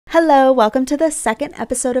Hello, welcome to the second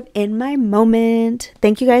episode of In My Moment.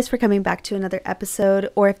 Thank you guys for coming back to another episode,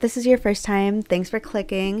 or if this is your first time, thanks for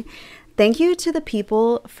clicking. Thank you to the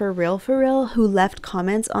people for real who left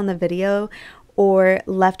comments on the video or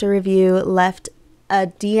left a review, left a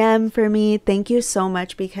DM for me. Thank you so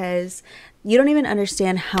much because you don't even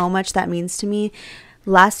understand how much that means to me.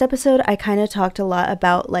 Last episode, I kind of talked a lot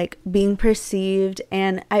about like being perceived,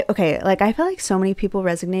 and I feel like so many people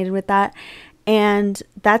resonated with that. And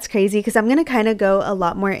that's crazy because I'm going to kind of go a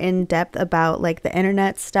lot more in depth about like the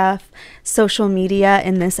internet stuff, social media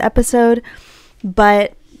in this episode.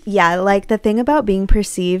 But yeah, like the thing about being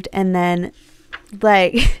perceived and then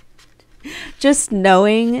like just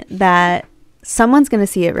knowing that someone's going to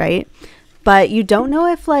see it, right? But you don't know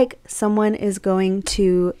if like someone is going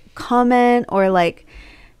to comment or like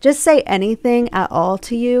just say anything at all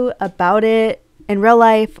to you about it in real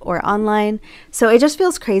life or online. So it just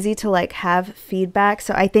feels crazy to like have feedback.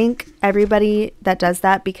 So I thank everybody that does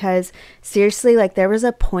that because seriously, like there was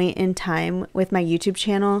a point in time with my YouTube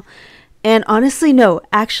channel, and honestly, no,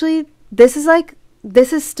 actually this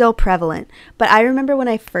is still prevalent. But I remember when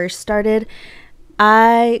I first started,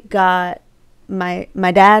 I got my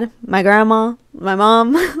dad, my grandma, my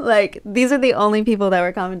mom, like these are the only people that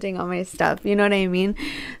were commenting on my stuff. You know what I mean?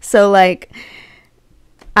 So like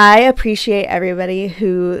I appreciate everybody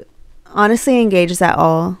who honestly engages at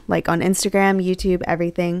all, like on Instagram, YouTube,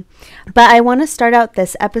 everything. But I want to start out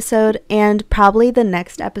this episode and probably the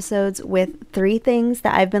next episodes with 3 things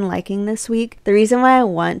that I've been liking this week. The reason why I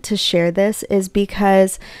want to share this is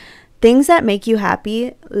because things that make you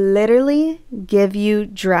happy literally give you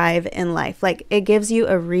drive in life. Like it gives you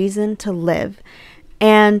a reason to live.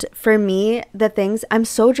 And for me, the things, I'm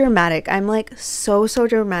so dramatic. I'm like so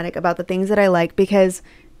dramatic about the things that I like because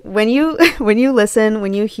when you listen,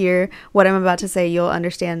 when you hear what I'm about to say, you'll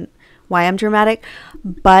understand why I'm dramatic.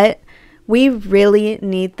 But we really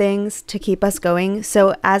need things to keep us going.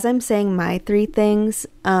 So as I'm saying my 3 things,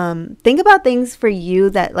 think about things for you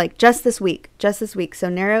that like just this week. So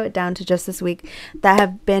narrow it down to just this week that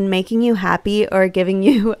have been making you happy or giving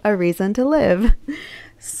you a reason to live.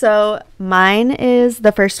 So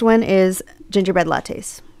the first one is gingerbread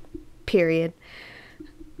lattes, period.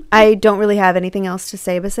 I don't really have anything else to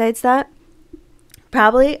say besides that.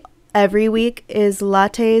 Probably every week is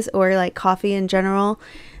lattes or like coffee in general.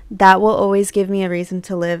 That will always give me a reason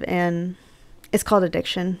to live, and it's called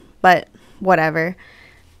addiction, but whatever.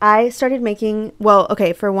 I started making,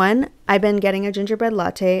 for one, I've been getting a gingerbread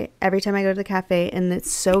latte every time I go to the cafe, and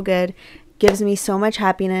it's so good. Gives me so much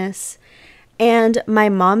happiness. And my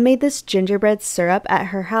mom made this gingerbread syrup at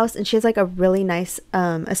her house, and she has like a really nice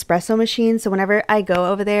espresso machine. So whenever I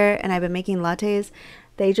go over there and I've been making lattes,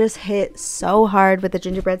 they just hit so hard with the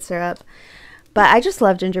gingerbread syrup. But I just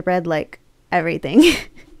love gingerbread like everything.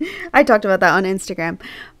 I talked about that on Instagram.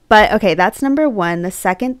 But okay, that's number 1. The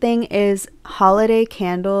second thing is holiday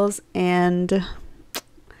candles, and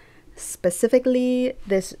specifically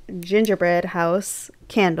this gingerbread house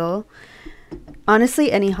candle.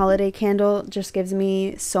 Honestly, any holiday candle just gives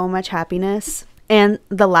me so much happiness. And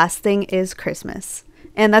the last thing is Christmas.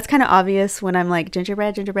 And that's kind of obvious when I'm like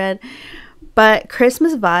gingerbread. But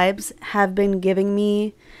Christmas vibes have been giving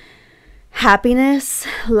me happiness.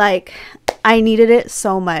 Like I needed it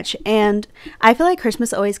so much. And I feel like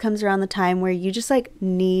Christmas always comes around the time where you just like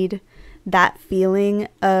need that feeling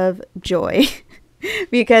of joy.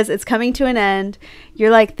 Because it's coming to an end.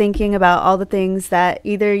 You're like thinking about all the things that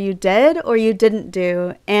either you did or you didn't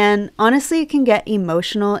do. And honestly, it can get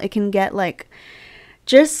emotional. It can get like,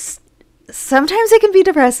 just sometimes it can be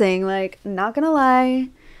depressing. Like, not gonna lie.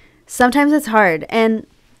 Sometimes it's hard. And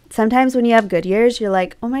sometimes when you have good years, you're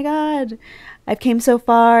like, oh my God, I've came so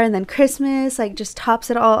far. And then Christmas like just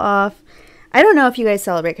tops it all off. I don't know if you guys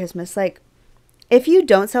celebrate Christmas. Like, if you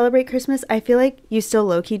don't celebrate Christmas, I feel like you still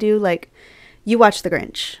low-key do. Like, you watch The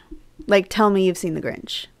Grinch. Like, tell me you've seen The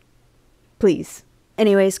Grinch. Please.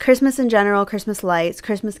 Anyways, Christmas in general, Christmas lights,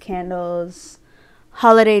 Christmas candles,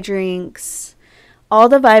 holiday drinks, all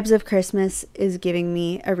the vibes of Christmas is giving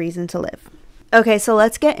me a reason to live. Okay, so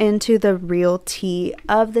let's get into the real tea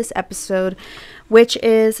of this episode, which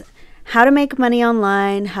is how to make money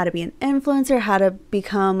online, how to be an influencer, how to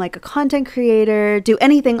become like a content creator, do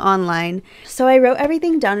anything online. So I wrote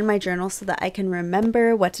everything down in my journal so that I can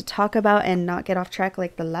remember what to talk about and not get off track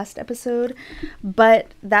like the last episode. But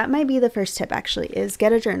that might be the first tip actually, is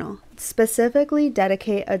get a journal. Specifically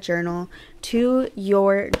dedicate a journal to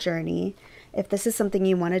your journey if this is something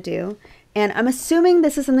you want to do. And I'm assuming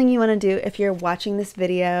this is something you want to do if you're watching this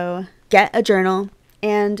video. Get a journal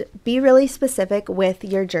and be really specific with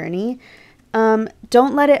your journey.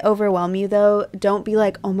 Don't let it overwhelm you though. Don't be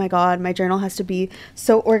like, oh my God, my journal has to be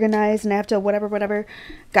so organized and I have to whatever.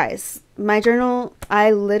 Guys, my journal,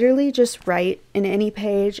 I literally just write in any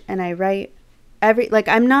page, and I write like,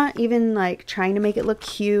 I'm not even like trying to make it look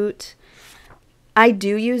cute. I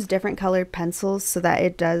do use different colored pencils so that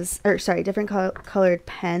it does, or sorry, different colored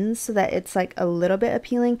pens so that it's like a little bit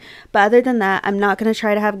appealing. But other than that, I'm not going to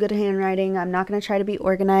try to have good handwriting. I'm not going to try to be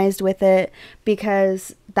organized with it,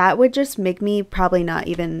 because that would just make me probably not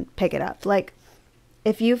even pick it up. Like,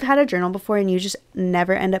 if you've had a journal before and you just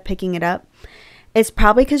never end up picking it up, it's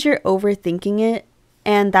probably because you're overthinking it.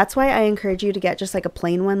 And that's why I encourage you to get just like a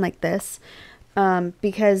plain one like this,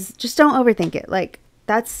 because just don't overthink it. Like,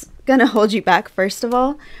 that's gonna hold you back, first of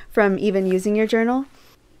all, from even using your journal.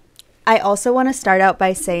 I also want to start out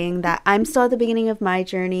by saying that I'm still at the beginning of my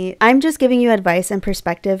journey. I'm just giving you advice and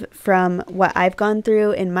perspective from what I've gone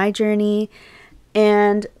through in my journey,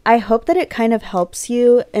 and I hope that it kind of helps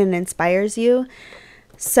you and inspires you.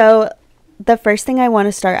 So the first thing I want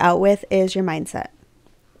to start out with is your mindset.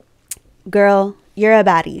 Girl, you're a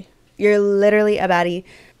baddie. You're literally a baddie.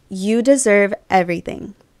 You deserve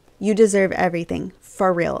everything. You deserve everything.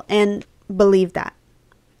 For real. And believe that.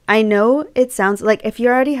 I know it sounds like, if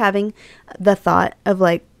you're already having the thought of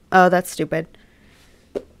like, oh, that's stupid,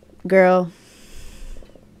 girl,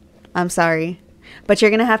 I'm sorry, but you're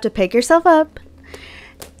gonna have to pick yourself up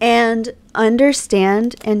and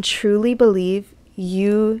understand and truly believe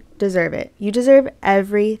you deserve it. You deserve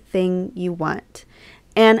everything you want.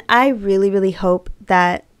 And I really, really hope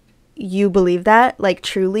that you believe that, like,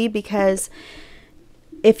 truly, because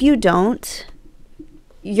if you don't,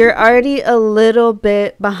 you're already a little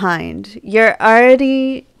bit behind.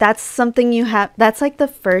 That's something you have, that's like the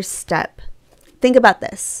first step. Think about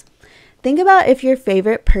this. Think about if your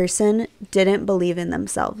favorite person didn't believe in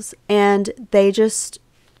themselves and they just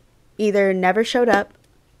either never showed up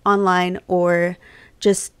online or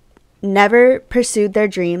just never pursued their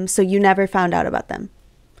dreams, so you never found out about them.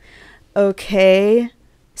 Okay,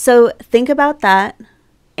 so think about that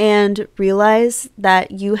and realize that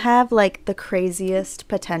you have like the craziest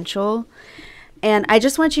potential. And I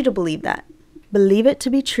just want you to believe that. Believe it to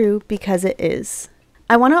be true, because it is.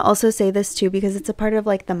 I want to also say this too, because it's a part of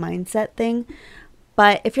like the mindset thing.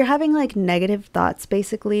 But if you're having like negative thoughts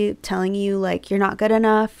basically telling you like you're not good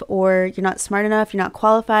enough, or you're not smart enough, you're not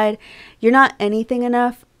qualified, you're not anything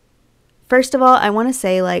enough, first of all, I want to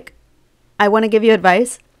say, like, I want to give you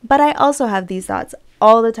advice, but I also have these thoughts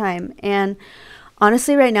all the time. And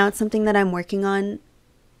honestly, right now, it's something that I'm working on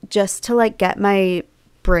just to like get my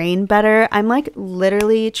brain better. I'm like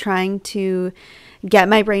literally trying to get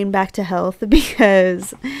my brain back to health,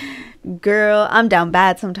 because girl, I'm down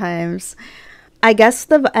bad sometimes. I guess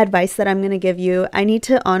the advice that I'm going to give you, I need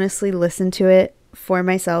to honestly listen to it for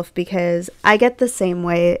myself, because I get the same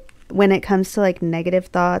way when it comes to like negative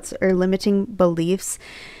thoughts or limiting beliefs.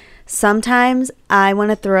 Sometimes I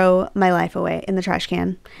want to throw my life away in the trash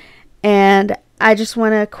can, and I just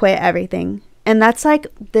want to quit everything. And that's like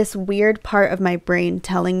this weird part of my brain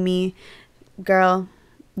telling me, girl,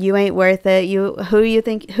 you ain't worth it. Who do you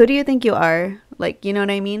think you are? Like, you know what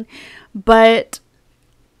I mean? But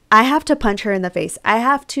I have to punch her in the face. I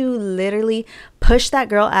have to literally push that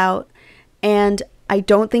girl out. And I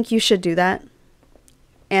don't think you should do that.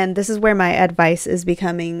 And this is where my advice is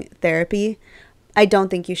becoming therapy. I don't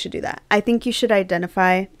think you should do that. I think you should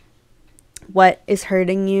identify what is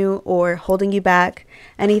hurting you or holding you back,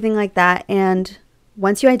 anything like that. And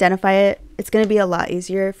once you identify it, it's going to be a lot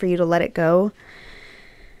easier for you to let it go.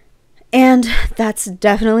 And that's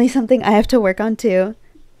definitely something I have to work on too.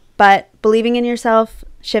 But believing in yourself,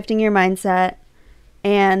 shifting your mindset,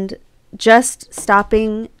 and just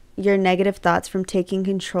stopping your negative thoughts from taking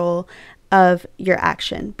control of your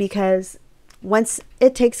action. Because once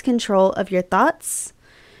it takes control of your thoughts,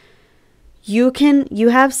 you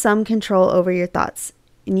have some control over your thoughts,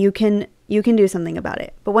 and you can do something about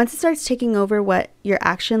it. But once it starts taking over what your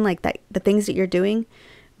action, like that, the things that you're doing,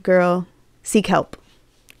 girl, seek help.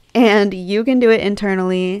 And you can do it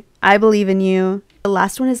internally. I believe in you. The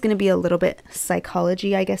last one is going to be a little bit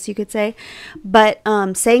psychology, I guess you could say. But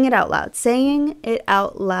saying it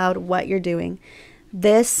out loud what you're doing.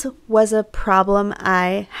 This was a problem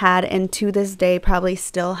I had, and to this day probably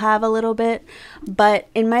still have a little bit. But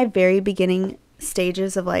in my very beginning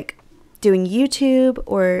stages of like doing YouTube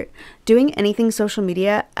or doing anything social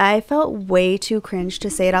media, I felt way too cringe to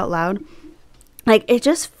say it out loud. Like, it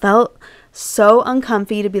just felt so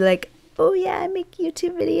uncomfy to be like, oh yeah, I make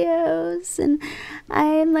YouTube videos, and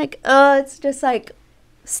I'm like, oh, it's just like,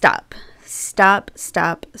 stop.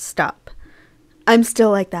 I'm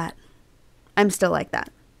still like that.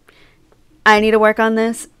 I need to work on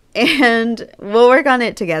this, and we'll work on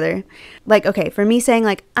it together. Like, okay, for me saying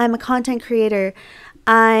like, I'm a content creator,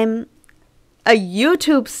 I'm a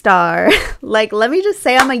YouTube star. Like, let me just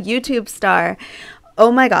say I'm a YouTube star.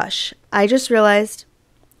 Oh my gosh. I just realized,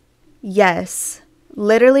 yes,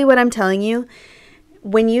 literally what I'm telling you,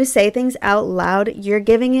 when you say things out loud, you're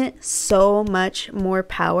giving it so much more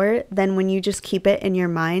power than when you just keep it in your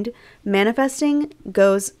mind. Manifesting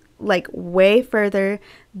goes like way further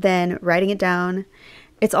than writing it down.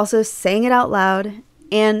 It's also saying it out loud.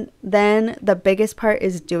 And then the biggest part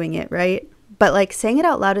is doing it, right? But like saying it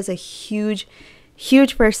out loud is a huge,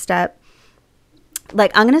 huge first step.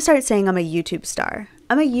 Like, I'm going to start saying I'm a YouTube star.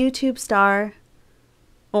 I'm a YouTube star.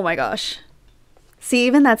 Oh my gosh. See,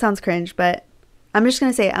 even that sounds cringe, but I'm just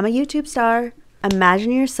going to say I'm a YouTube star.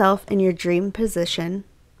 Imagine yourself in your dream position,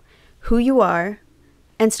 who you are,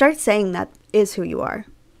 and start saying that is who you are.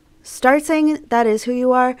 Start saying that is who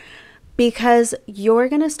you are, because you're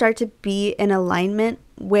going to start to be in alignment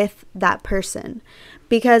with that person.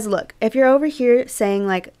 Because look, if you're over here saying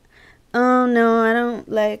like, oh no, I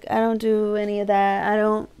don't do any of that, I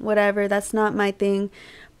don't, whatever, that's not my thing,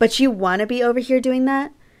 but you want to be over here doing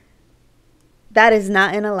that, that is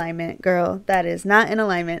not in alignment, girl. That is not in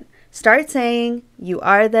alignment. Start saying you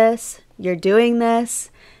are this, you're doing this,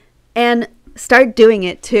 and start doing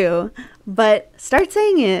it too. But start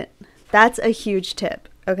saying it. That's a huge tip,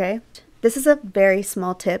 okay? This is a very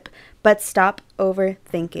small tip, but stop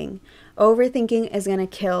overthinking. Overthinking is going to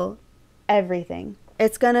kill everything.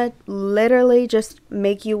 It's going to literally just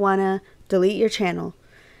make you want to delete your channel.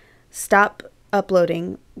 Stop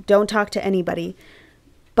uploading. Don't talk to anybody.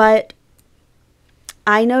 But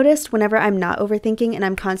I noticed whenever I'm not overthinking and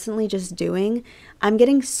I'm constantly just doing, I'm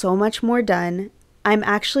getting so much more done. I'm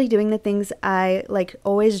actually doing the things I like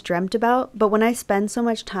always dreamt about. But when I spend so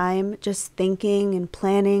much time just thinking and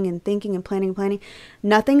planning and thinking and planning,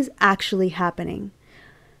 nothing's actually happening.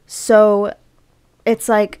 So it's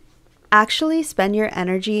like, actually spend your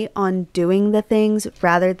energy on doing the things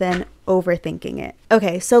rather than overthinking it.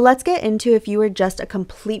 Okay, so let's get into if you were just a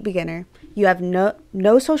complete beginner. You have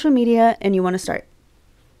no social media and you want to start.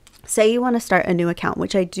 Say you want to start a new account,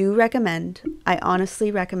 which I do recommend. I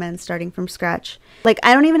honestly recommend starting from scratch. Like,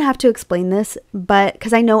 I don't even have to explain this, but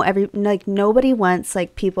because I know nobody wants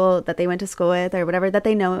like people that they went to school with or whatever that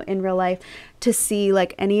they know in real life to see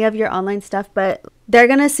like any of your online stuff, but they're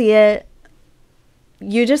gonna see it.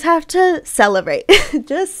 You just have to celebrate.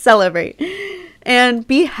 Just celebrate and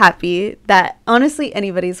be happy that honestly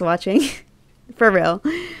anybody's watching. For real.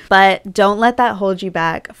 But don't let that hold you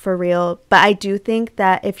back, for real. But I do think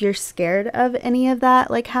that if you're scared of any of that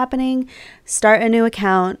like happening, start a new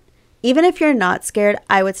account. Even if you're not scared,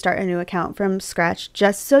 I would start a new account from scratch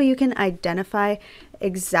just so you can identify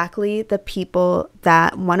exactly the people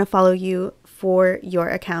that want to follow you for your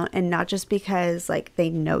account and not just because like they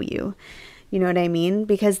know you. You know what I mean?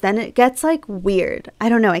 Because then it gets like weird. I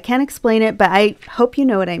don't know. I can't explain it, but I hope you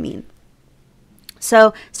know what I mean.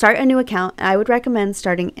 So start a new account. I would recommend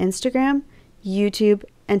starting Instagram, YouTube,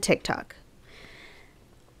 and TikTok.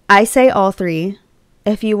 I say all three.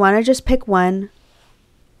 If you want to just pick one,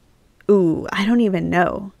 I don't even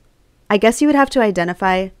know. I guess you would have to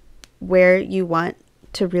identify where you want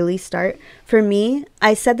to really start. For me,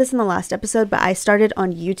 I said this in the last episode, but I started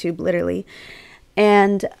on YouTube literally.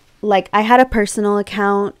 And like I had a personal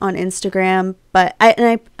account on Instagram, but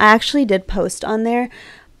I actually did post on there.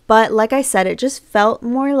 But like I said, it just felt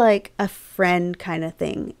more like a friend kind of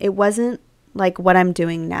thing. It wasn't like what I'm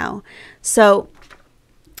doing now. So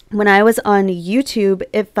when I was on YouTube,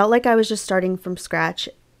 it felt like I was just starting from scratch,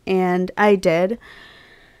 and I did.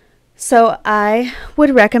 So I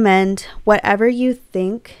would recommend whatever you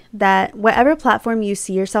think that, whatever platform you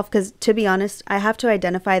see yourself, because to be honest, I have to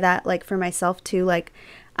identify that like for myself too. Like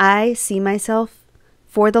I see myself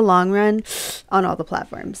for the long run on all the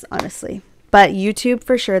platforms, honestly. But YouTube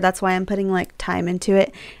for sure, that's why I'm putting like time into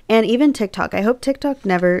it. And even TikTok. I hope TikTok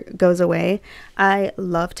never goes away. I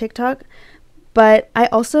love TikTok. But I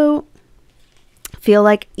also feel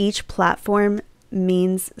like each platform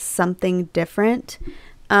means something different.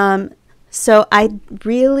 So I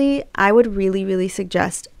would really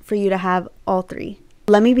suggest for you to have all three.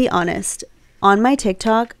 Let me be honest. On my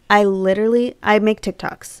TikTok, I make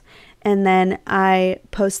TikToks. And then I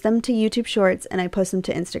post them to YouTube Shorts and I post them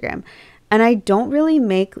to Instagram. And I don't really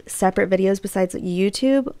make separate videos besides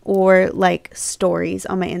YouTube or like stories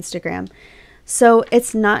on my Instagram. So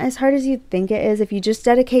it's not as hard as you think it is. If you just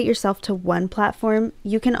dedicate yourself to one platform,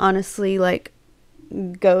 you can honestly like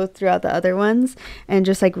go throughout the other ones and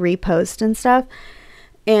just like repost and stuff.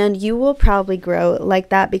 And you will probably grow like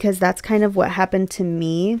that because that's kind of what happened to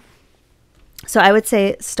me. So I would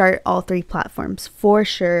say start all 3 platforms for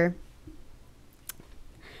sure.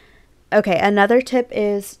 Okay, another tip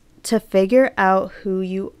is to figure out who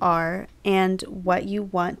you are and what you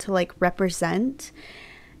want to like represent.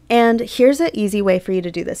 And here's an easy way for you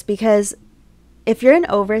to do this, because if you're an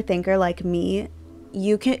overthinker like me,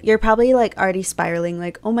 you're probably like already spiraling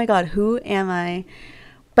like, oh my God, who am I?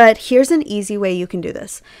 But here's an easy way you can do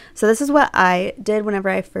this. So this is what I did whenever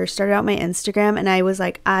I first started out my Instagram and I was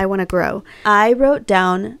like, I want to grow. I wrote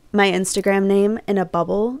down my Instagram name in a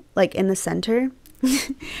bubble, like in the center.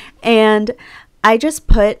 And I just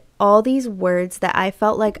put all these words that I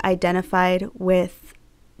felt like identified with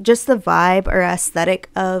just the vibe or aesthetic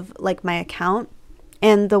of like my account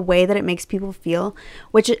and the way that it makes people feel,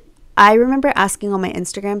 which I remember asking on my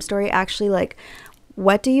Instagram story actually, like,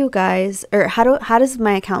 what do you guys, or how does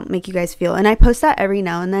my account make you guys feel? And I post that every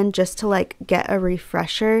now and then just to like get a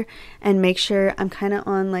refresher and make sure I'm kind of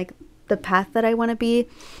on like the path that I want to be.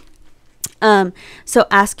 So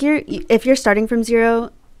if you're starting from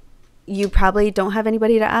 0, you probably don't have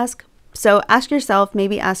anybody to ask. So ask yourself,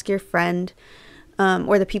 maybe ask your friend,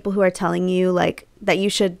 or the people who are telling you like that you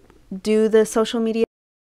should do the social media.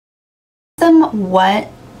 Ask them what,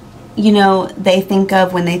 they think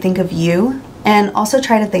of when they think of you, and also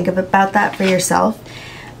try to think about that for yourself.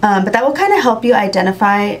 But that will kind of help you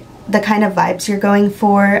identify the kind of vibes you're going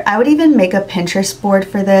for. I would even make a Pinterest board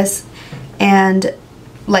for this and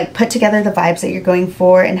like put together the vibes that you're going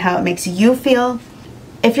for and how it makes you feel.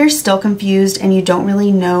 If you're still confused and you don't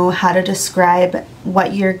really know how to describe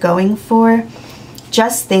what you're going for,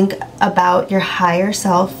 just think about your higher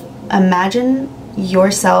self. Imagine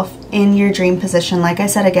yourself in your dream position, like I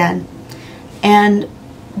said again, and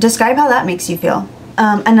describe how that makes you feel.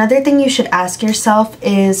 Another thing you should ask yourself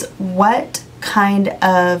is what kind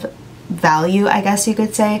of value, I guess you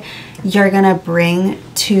could say, you're gonna bring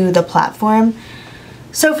to the platform.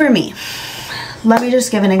 So for me, let me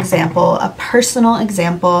just give an example, a personal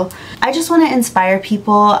example. I just want to inspire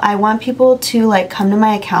people. I want people to like come to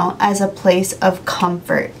my account as a place of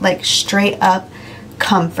comfort, like straight up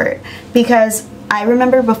comfort. Because I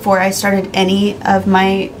remember before I started any of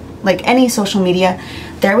my, like any social media,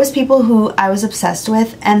 there was people who I was obsessed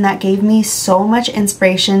with and that gave me so much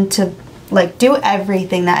inspiration to like do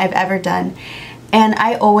everything that I've ever done. And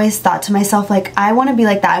I always thought to myself, like, I want to be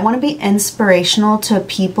like that. I want to be inspirational to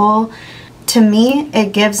people. To me,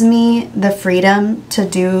 it gives me the freedom to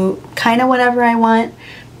do kind of whatever I want,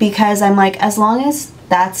 because I'm like, as long as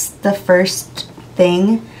that's the first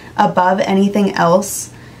thing above anything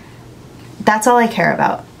else, that's all I care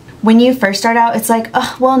about. When you first start out, it's like,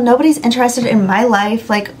 oh, well, nobody's interested in my life.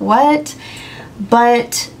 Like, what?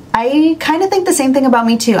 But I kind of think the same thing about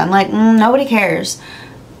me too. I'm like, nobody cares.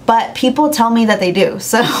 But people tell me that they do.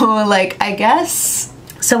 So, like, I guess.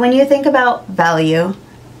 So when you think about value,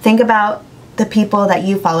 think about the people that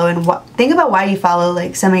you follow and think about why you follow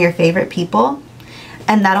like some of your favorite people.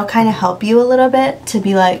 And that'll kind of help you a little bit to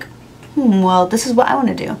be like, well, this is what I want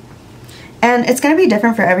to do. And it's going to be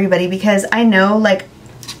different for everybody, because I know like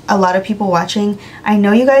a lot of people watching, I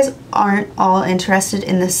know you guys aren't all interested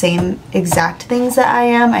in the same exact things that I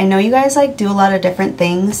am. I know you guys like do a lot of different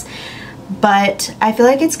things, but I feel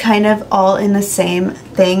like it's kind of all in the same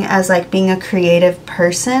thing as like being a creative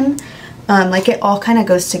person. Like it all kind of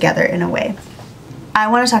goes together in a way. I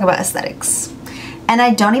want to talk about aesthetics. And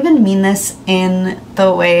I don't even mean this in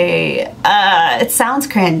the way, it sounds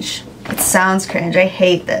cringe. It sounds cringe. I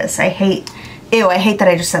hate this. I hate that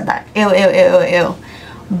I just said that. Ew, ew, ew, ew, ew.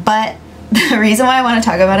 But the reason why I want to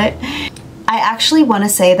talk about it, I actually want to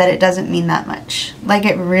say that it doesn't mean that much. Like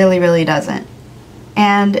it really, really doesn't.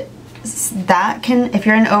 And that can, if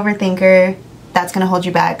you're an overthinker, that's going to hold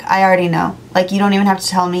you back. I already know. Like you don't even have to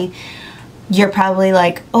tell me. You're probably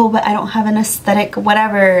like, oh, but I don't have an aesthetic,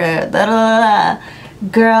 whatever. Blah, blah, blah.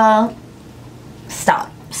 Girl,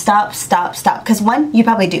 stop. Stop, stop, stop. Because one, you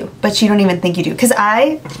probably do, but you don't even think you do. Because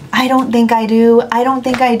I don't think I do. I don't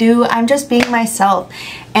think I do. I'm just being myself.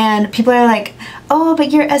 And people are like, oh,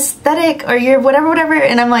 but you're aesthetic or you're whatever, whatever.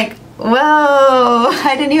 And I'm like, whoa,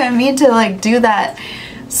 I didn't even mean to like do that.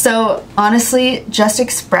 So honestly, just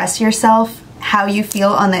express yourself how you feel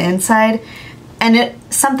on the inside, and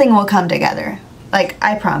something will come together. Like,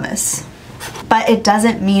 I promise. But it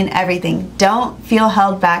doesn't mean everything. Don't feel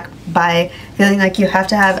held back by feeling like you have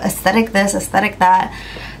to have aesthetic this, aesthetic that.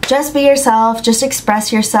 Just be yourself, just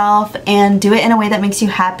express yourself, and do it in a way that makes you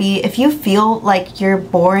happy. If you feel like you're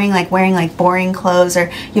boring, like wearing like boring clothes, or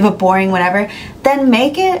you have a boring whatever, then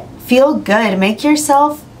make it feel good. Make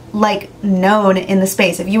yourself like known in the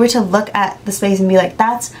space. If you were to look at the space and be like,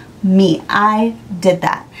 that's me, I did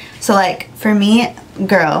that. So like for me,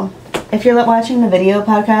 girl, if you're watching the video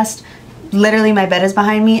podcast, literally my bed is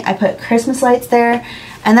behind me. I put Christmas lights there,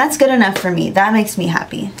 and that's good enough for me. That makes me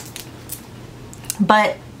happy.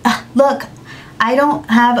 But look, I don't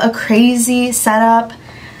have a crazy setup.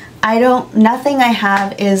 Nothing I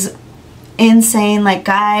have is insane. Like,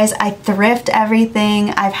 guys, I thrift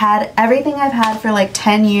everything. I've had everything I've had for like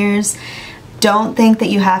 10 years. Don't think that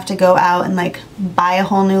you have to go out and like buy a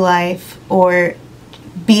whole new life or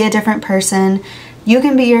be a different person. You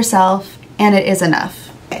can be yourself, and it is enough.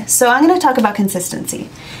 Okay, so I'm going to talk about consistency.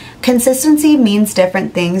 Consistency means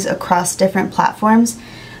different things across different platforms.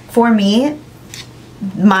 For me,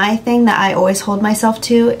 my thing that I always hold myself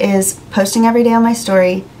to is posting every day on my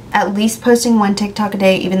story, at least posting one TikTok a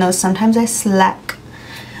day, even though sometimes I slack.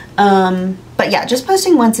 But yeah, just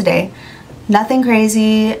posting once a day. Nothing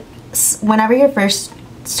crazy. Whenever you're first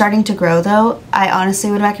starting to grow though, I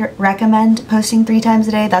honestly would recommend posting 3 times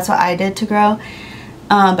a day. That's what I did to grow.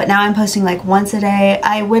 But now I'm posting like once a day.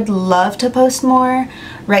 I would love to post more.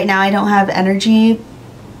 Right now I don't have energy.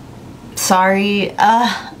 Sorry.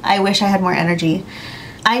 I wish I had more energy.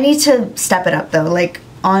 I need to step it up though. Like,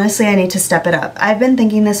 honestly, I need to step it up. I've been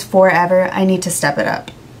thinking this forever. I need to step it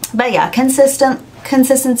up. But yeah,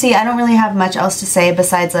 consistency. I don't really have much else to say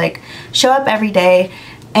besides like show up every day.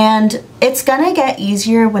 And it's gonna get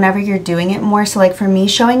easier whenever you're doing it more. So like for me,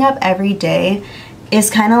 showing up every day is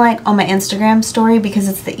kind of like on my Instagram story because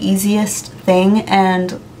it's the easiest thing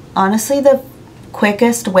and honestly the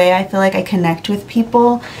quickest way I feel like I connect with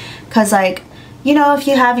people. Because like, you know, if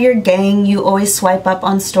you have your gang, you always swipe up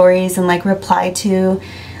on stories and like reply to,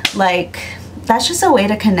 like, that's just a way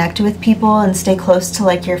to connect with people and stay close to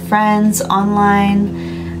like your friends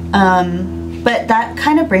online. But that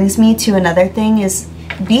kind of brings me to another thing is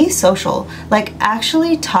be social. Like,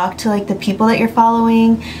 actually talk to like the people that you're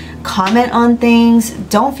following, comment on things.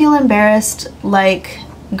 Don't feel embarrassed. Like,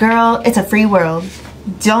 girl, it's a free world.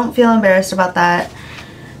 Don't feel embarrassed about that.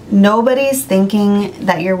 Nobody's thinking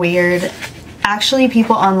that you're weird. Actually,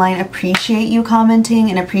 people online appreciate you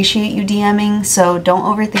commenting and appreciate you DMing, so don't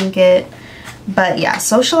overthink it. But yeah,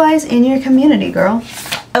 socialize in your community, girl.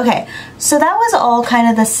 Okay, so that was all kind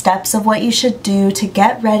of the steps of what you should do to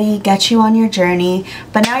get ready, get you on your journey.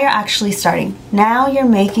 But now you're actually starting. Now you're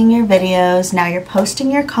making your videos. Now you're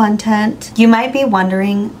posting your content. You might be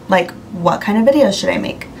wondering, like, what kind of videos should I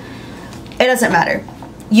make? It doesn't matter.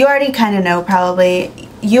 You already kind of know probably.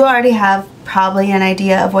 You already have probably an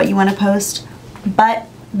idea of what you want to post. But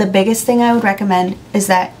the biggest thing I would recommend is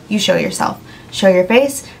that you show yourself. Show your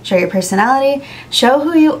face, show your personality, show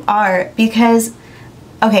who you are. Because,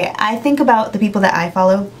 okay, I think about the people that I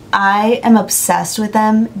follow. I am obsessed with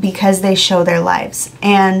them because they show their lives.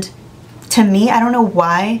 And to me, I don't know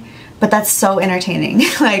why, but that's so entertaining.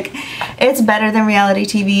 Like, it's better than reality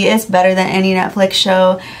TV. It's better than any Netflix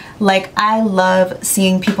show. Like, I love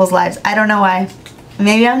seeing people's lives. I don't know why.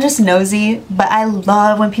 Maybe I'm just nosy, but I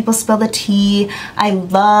love when people spill the tea. I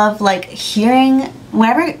love like hearing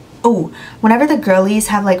whenever the girlies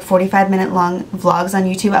have like 45-minute long vlogs on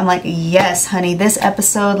YouTube. I'm like, yes, honey, this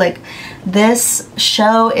episode, like this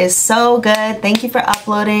show is so good. Thank you for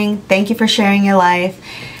uploading. Thank you for sharing your life.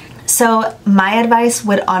 So my advice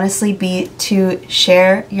would honestly be to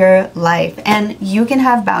share your life, and you can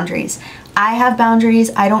have boundaries. I have boundaries.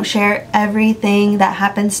 I don't share everything that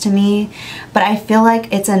happens to me, but I feel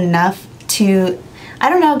like it's enough to, I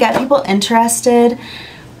don't know, get people interested.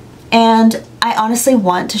 And I honestly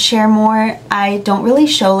want to share more. I don't really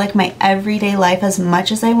show like my everyday life as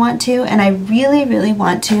much as I want to, and I really, really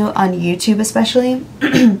want to on YouTube especially.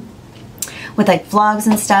 With like vlogs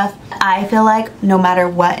and stuff. I feel like no matter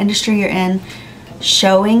what industry you're in,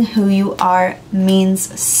 showing who you are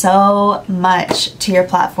means so much to your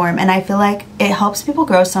platform, and I feel like it helps people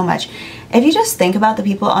grow so much. If you just think about the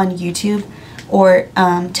people on YouTube or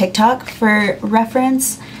TikTok for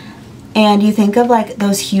reference, and you think of like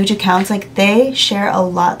those huge accounts, like they share a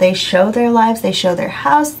lot. They show their lives, they show their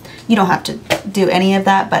house. You don't have to do any of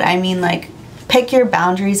that, but I mean, like, pick your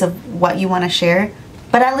boundaries of what you want to share,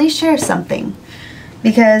 but at least share something,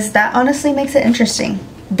 because that honestly makes it interesting.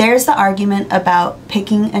 There's the argument about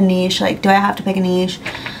picking a niche, like, do I have to pick a niche?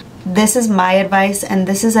 This is my advice, and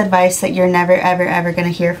this is advice that you're never, ever, ever gonna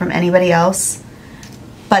hear from anybody else.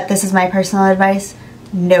 But this is my personal advice.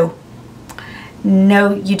 No.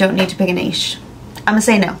 No, you don't need to pick a niche. I'm gonna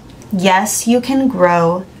say no. Yes, you can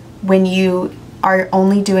grow when you are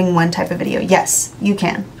only doing one type of video. Yes, you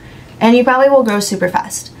can. And you probably will grow super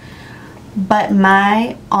fast. But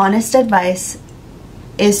my honest advice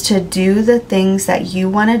is to do the things that you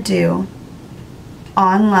want to do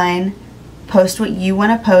online, post what you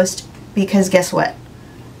want to post, because guess what?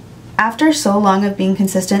 after so long of being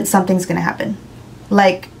consistent, something's gonna happen.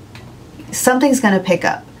 Like, something's gonna pick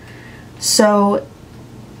up. So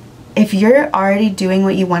if you're already doing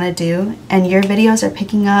what you want to do and your videos are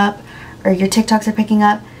picking up or your TikToks are picking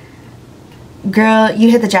up, girl, you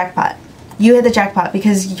hit the jackpot. You hit the jackpot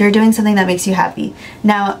because you're doing something that makes you happy.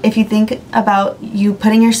 Now, if you think about you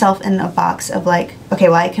putting yourself in a box of like, okay,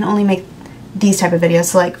 well, I can only make these type of videos.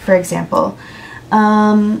 So like, for example,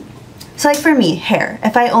 so like for me, hair.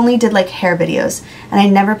 If I only did like hair videos and I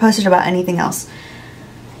never posted about anything else,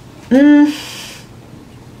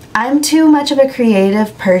 I'm too much of a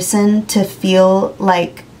creative person to feel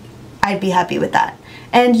like I'd be happy with that.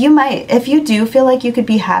 And you might, if you do feel like you could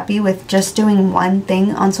be happy with just doing one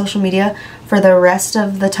thing on social media for the rest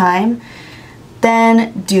of the time,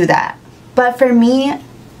 then do that. But for me,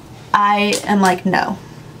 I am like, no.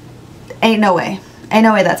 Ain't no way. Ain't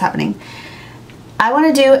no way that's happening. I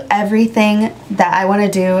want to do everything that I want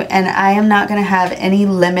to do, and I am not going to have any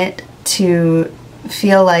limit to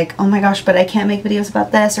feel like, oh my gosh, but I can't make videos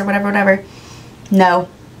about this or whatever, whatever. No,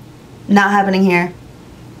 not happening here.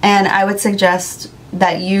 And I would suggest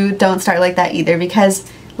that you don't start like that either, because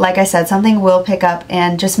like I said, something will pick up,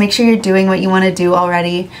 and just make sure you're doing what you want to do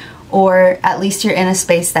already, or at least you're in a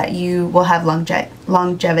space that you will have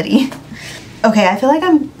longevity. Okay, I feel like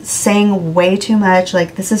I'm saying way too much.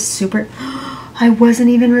 Like, this is super... I wasn't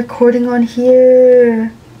even recording on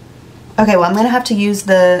here. Okay, well, I'm gonna have to use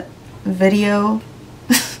the video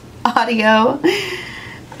audio.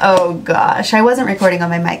 Oh gosh, I wasn't recording on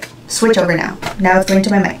my mic. Switch over now. Now it's going to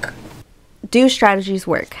my mic. Do strategies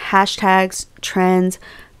work? Hashtags, trends,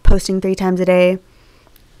 posting 3 times a day.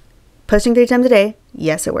 Posting 3 times a day,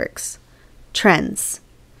 yes, it works. Trends,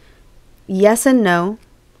 yes and no.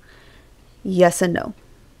 Yes and no.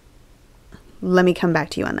 Let me come back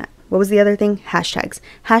to you on that. What was the other thing? Hashtags.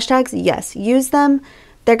 Hashtags, yes, use them.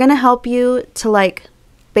 They're gonna help you to like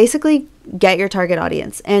basically get your target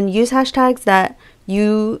audience, and use hashtags that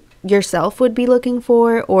you yourself would be looking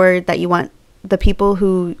for, or that you want the people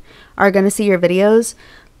who are gonna see your videos,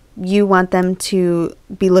 you want them to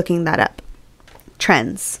be looking that up.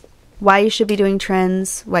 Trends. Why you should be doing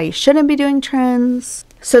trends, why you shouldn't be doing trends.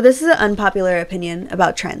 So this is an unpopular opinion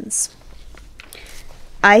about trends.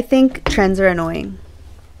 I think trends are annoying.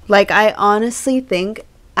 Like, I honestly think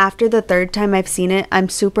after the 3rd time I've seen it, I'm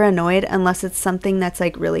super annoyed unless it's something that's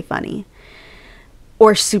like really funny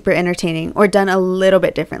or super entertaining or done a little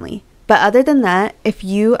bit differently. But other than that, if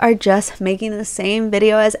you are just making the same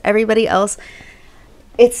video as everybody else,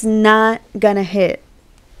 it's not gonna hit.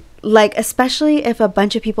 Like, especially if a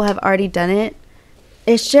bunch of people have already done it,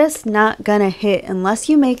 it's just not gonna hit unless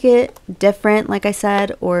you make it different, like I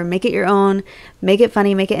said, or make it your own, make it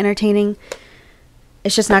funny, make it entertaining.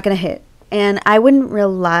 It's just not gonna hit. And I wouldn't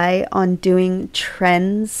rely on doing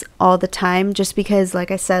trends all the time, just because, like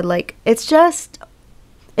I said, like, it's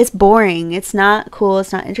boring. It's not cool.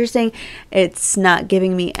 It's not interesting. It's not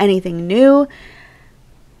giving me anything new.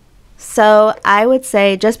 So I would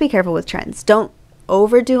say just be careful with trends. Don't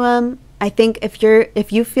overdo them. I think if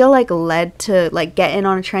you feel like led to like get in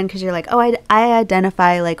on a trend because you're like, oh, I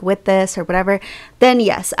identify like with this or whatever, then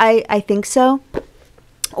yes, I think so.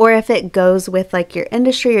 Or if it goes with like your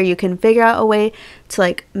industry, or you can figure out a way to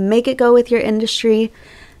like make it go with your industry,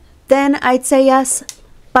 then I'd say yes.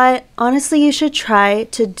 But honestly, you should try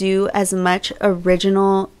to do as much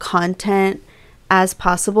original content as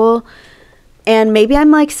possible. And maybe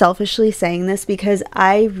I'm like selfishly saying this because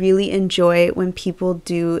I really enjoy when people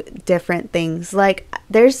do different things. Like,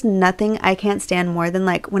 there's nothing I can't stand more than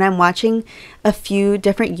like when I'm watching a few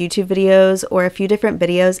different YouTube videos or a few different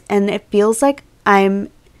videos and it feels like I'm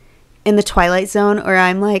in the Twilight Zone, or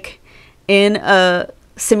I'm like in a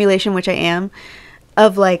simulation, which I am,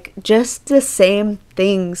 of like just the same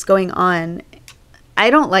things going on. I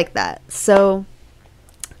don't like that. So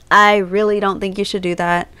I really don't think you should do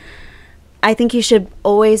that. I think you should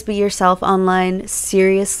always be yourself online.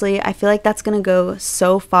 Seriously, I feel like that's going to go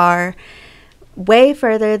so far, way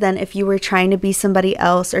further than if you were trying to be somebody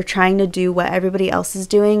else or trying to do what everybody else is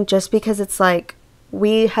doing, just because it's like,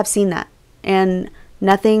 we have seen that, and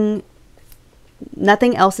nothing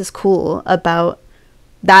else is cool about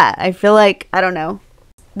that. I feel like, I don't know.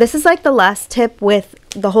 This is like the last tip with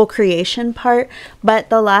the whole creation part, but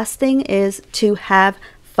the last thing is to have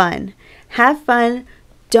fun. Have fun.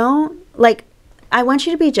 Don't, like, I want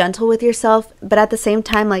you to be gentle with yourself, but at the same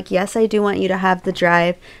time, like, yes, I do want you to have the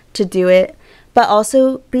drive to do it, but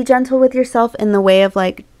also be gentle with yourself in the way of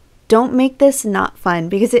like, don't make this not fun,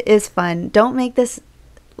 because it is fun. Don't make this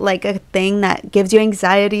like a thing that gives you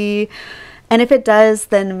anxiety. And if it does,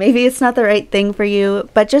 then maybe it's not the right thing for you,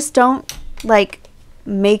 but just don't like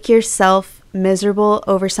make yourself miserable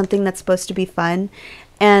over something that's supposed to be fun.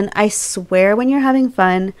 And I swear when you're having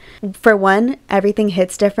fun, for one, everything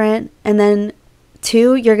hits different. And then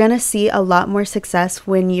two, you're going to see a lot more success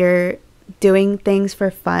when you're doing things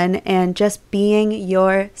for fun and just being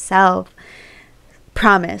yourself.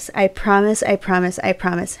 Promise. I promise. I promise. I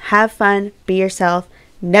promise. Have fun. Be yourself.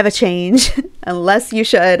 Never change unless you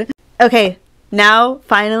should. Okay. Now,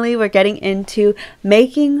 finally, we're getting into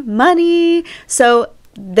making money. So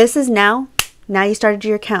this is now you started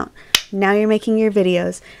your account. Now you're making your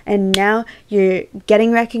videos, and now you're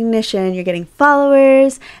getting recognition, you're getting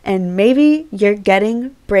followers, and maybe you're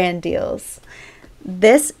getting brand deals.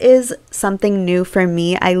 This is something new for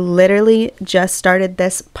me. I literally just started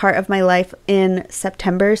this part of my life in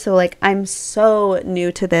September. So like, I'm so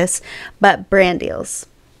new to this, but brand deals,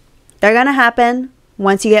 they're gonna happen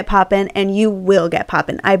once you get poppin', and you will get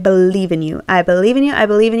poppin'. I believe in you. I believe in you. I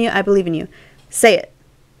believe in you. I believe in you. Say it.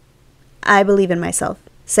 I believe in myself.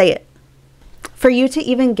 Say it. For you to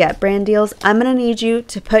even get brand deals, I'm going to need you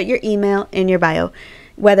to put your email in your bio.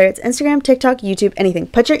 Whether it's Instagram, TikTok, YouTube, anything.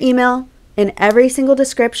 Put your email in every single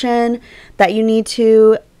description that you need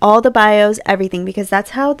to, all the bios, everything, because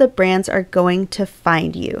that's how the brands are going to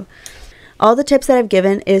find you. All the tips that I've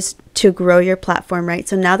given is to grow your platform, right?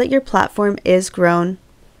 So now that your platform is grown,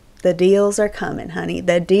 the deals are coming, honey.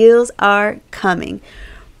 The deals are coming.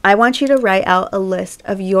 I want you to write out a list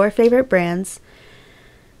of your favorite brands,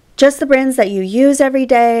 just the brands that you use every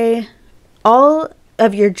day, all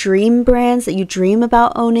of your dream brands that you dream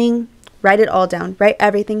about owning. Write it all down. Write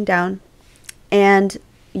everything down, and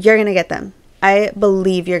you're going to get them. I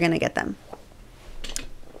believe you're going to get them,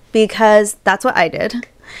 because that's what I did.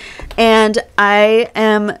 And I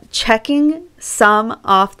am checking some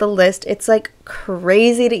off the list. It's like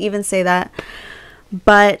crazy to even say that.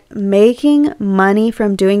 But making money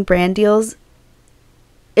from doing brand deals,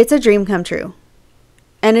 it's a dream come true.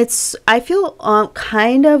 And I feel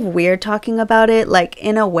kind of weird talking about it, like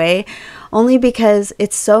in a way, only because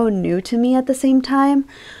it's so new to me at the same time.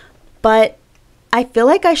 But I feel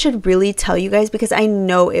like I should really tell you guys, because I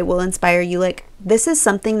know it will inspire you. Like, this is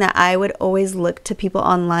something that I would always look to people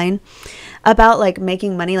online about, like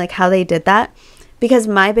making money, like how they did that. Because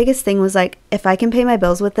my biggest thing was like, if I can pay my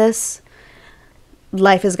bills with this,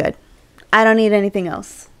 life is good. I don't need anything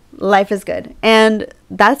else. Life is good. And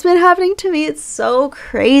that's been happening to me. It's so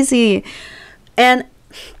crazy. And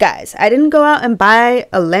guys, I didn't go out and buy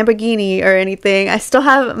a Lamborghini or anything. I still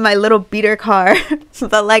have my little beater car,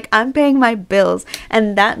 but like, I'm paying my bills,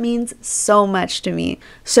 and that means so much to me.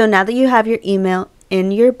 So now that you have your email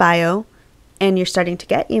in your bio and you're starting to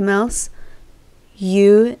get emails,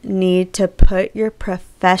 you need to put your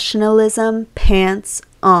professionalism pants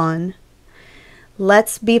on.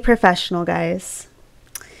 Let's be professional, guys.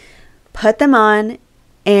 Put them on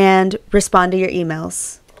and respond to your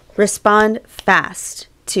emails. Respond fast,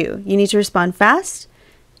 too. You need to respond fast.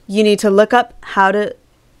 You need to look up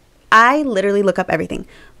I literally look up everything.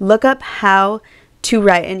 Look up how to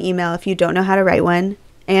write an email if you don't know how to write one,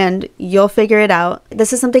 and you'll figure it out.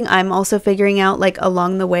 This is something I'm also figuring out, like,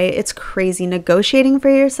 along the way. It's crazy. Negotiating for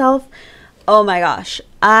yourself. Oh my gosh.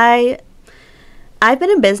 I've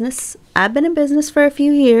been in business. I've been in business for a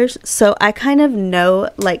few years, so I kind of know,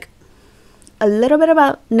 like, a little bit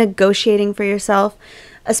about negotiating for yourself,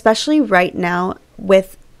 especially right now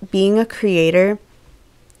with being a creator.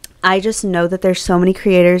 I just know that there's so many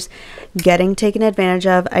creators getting taken advantage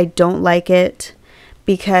of. I don't like it,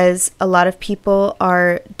 because a lot of people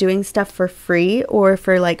are doing stuff for free or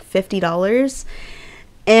for like $50.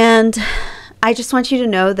 And I just want you to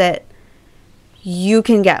know that you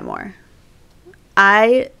can get more.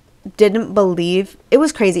 I didn't believe, it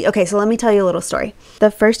was crazy. Okay, so let me tell you a little story.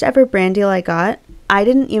 The first ever brand deal I got, I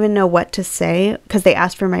didn't even know what to say, because they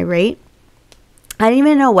asked for my rate. I didn't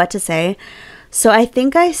even know what to say. So I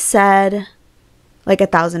think I said like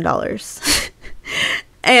 $1,000.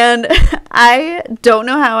 And I don't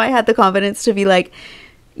know how I had the confidence to be like,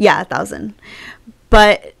 yeah, 1,000.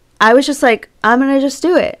 But I was just like, I'm going to just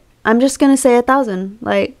do it. I'm just going to say 1,000.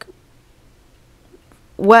 Like,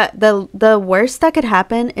 what the worst that could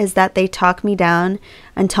happen is that they talk me down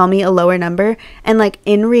and tell me a lower number. And like,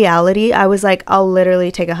 in reality, I was like, I'll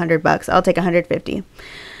literally take $100. I'll take 150.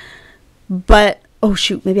 But, oh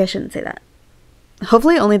shoot, maybe I shouldn't say that.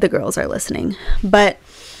 Hopefully only the girls are listening. But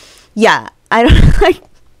yeah, I don't like,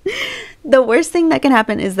 the worst thing that can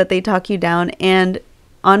happen is that they talk you down. And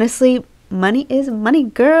honestly, money is money,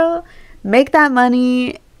 girl. Make that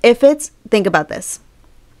money. Think about this.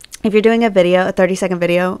 If you're doing a video, a 30-second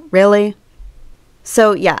video, really?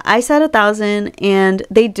 So yeah, I said 1,000, and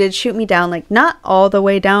they did shoot me down, like not all the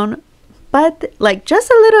way down, but like just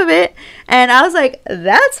a little bit. And I was like,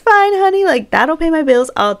 that's fine, honey, like that'll pay my bills,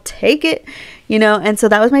 I'll take it, you know. And so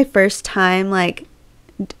that was my first time like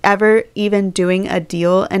ever even doing a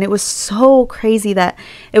deal, and it was so crazy that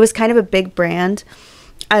it was kind of a big brand.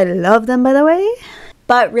 I love them, by the way.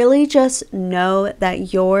 But really just know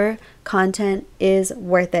that your content is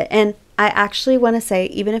worth it. And I actually want to say,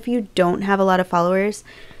 even if you don't have a lot of followers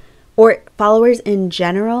or followers in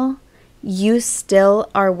general, you still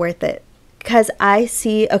are worth it. Because I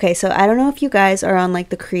see, okay, so I don't know if you guys are on like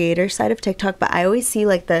the creator side of TikTok, but I always see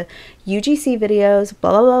like the UGC videos,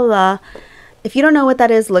 blah, blah, blah, blah. If you don't know what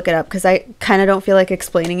that is, look it up, because I kind of don't feel like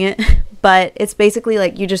explaining it. But it's basically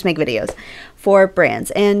like you just make videos for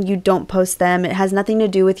brands and you don't post them. It has nothing to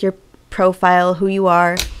do with your profile, who you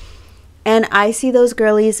are. And I see those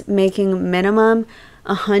girlies making minimum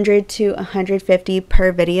 100 to 150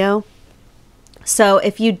 per video. So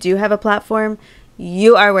if you do have a platform,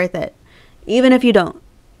 you are worth it. Even if you don't,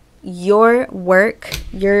 your work,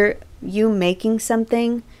 you making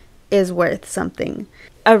something is worth something.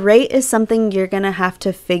 A rate is something you're gonna have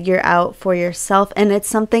to figure out for yourself, and it's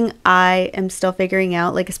something I am still figuring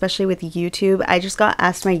out, like especially with YouTube. I just got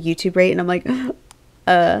asked my YouTube rate and I'm like,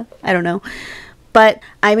 I don't know. But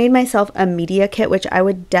I made myself a media kit, which I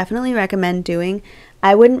would definitely recommend doing.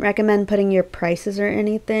 I wouldn't recommend putting your prices or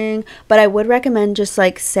anything, but I would recommend just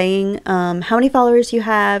like saying how many followers you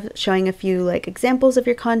have, showing a few like examples of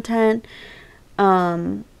your content,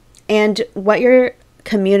 and what your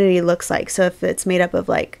community looks like. So if it's made up of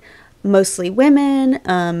like mostly women,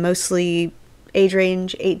 mostly age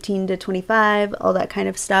range 18 to 25, all that kind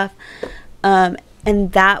of stuff, and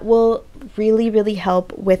that will really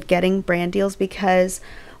help with getting brand deals, because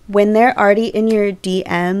when they're already in your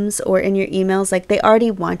DMs or in your emails, like they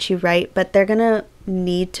already want you, right? But they're gonna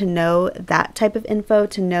need to know that type of info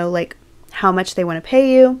to know like how much they want to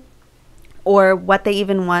pay you or what they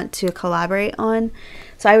even want to collaborate on.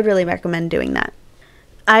 So I would really recommend doing that.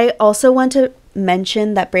 I also want to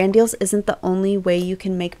mention that brand deals isn't the only way you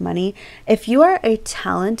can make money. If you are a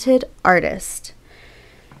talented artist,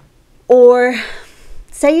 or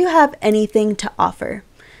say you have anything to offer,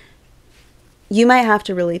 you might have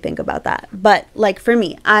to really think about that. But like for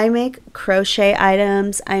me, I make crochet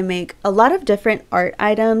items. I make a lot of different art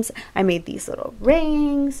items. I made these little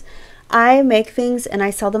rings. I make things and I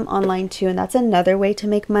sell them online too. And that's another way to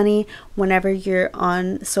make money whenever you're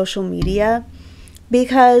on social media,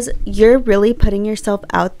 because you're really putting yourself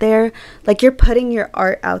out there. Like you're putting your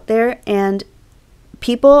art out there, and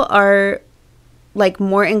people are like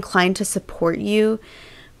more inclined to support you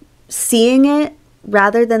seeing it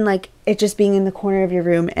rather than like it just being in the corner of your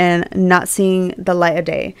room and not seeing the light of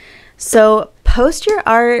day. So post your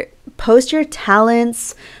art, post your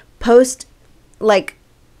talents, post like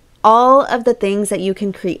all of the things that you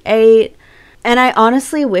can create. And I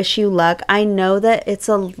honestly wish you luck. I know that it's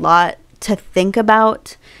a lot to think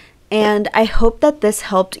about, and I hope that this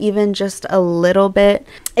helped even just a little bit.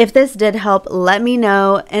 If this did help, let me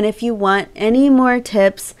know. And if you want any more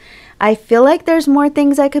tips, I feel like there's more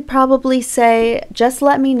things I could probably say. Just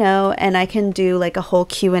let me know and I can do like a whole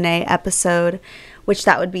Q&A episode, which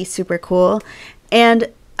that would be super cool. And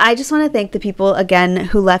I just want to thank the people again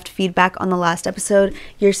who left feedback on the last episode.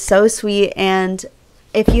 You're so sweet. And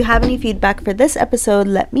if you have any feedback for this episode,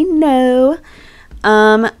 let me know.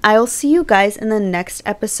 I'll see you guys in the next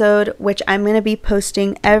episode, which I'm going to be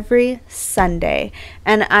posting every Sunday.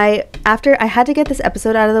 And after I had to get this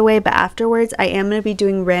episode out of the way, but afterwards I am going to be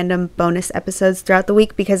doing random bonus episodes throughout the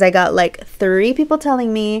week, because I got like 3 people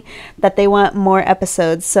telling me that they want more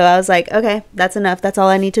episodes. So I was like, okay, that's enough. That's all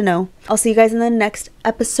I need to know. I'll see you guys in the next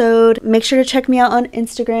episode. Make sure to check me out on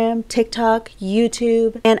Instagram, TikTok,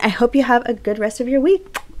 YouTube, and I hope you have a good rest of your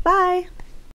week. Bye.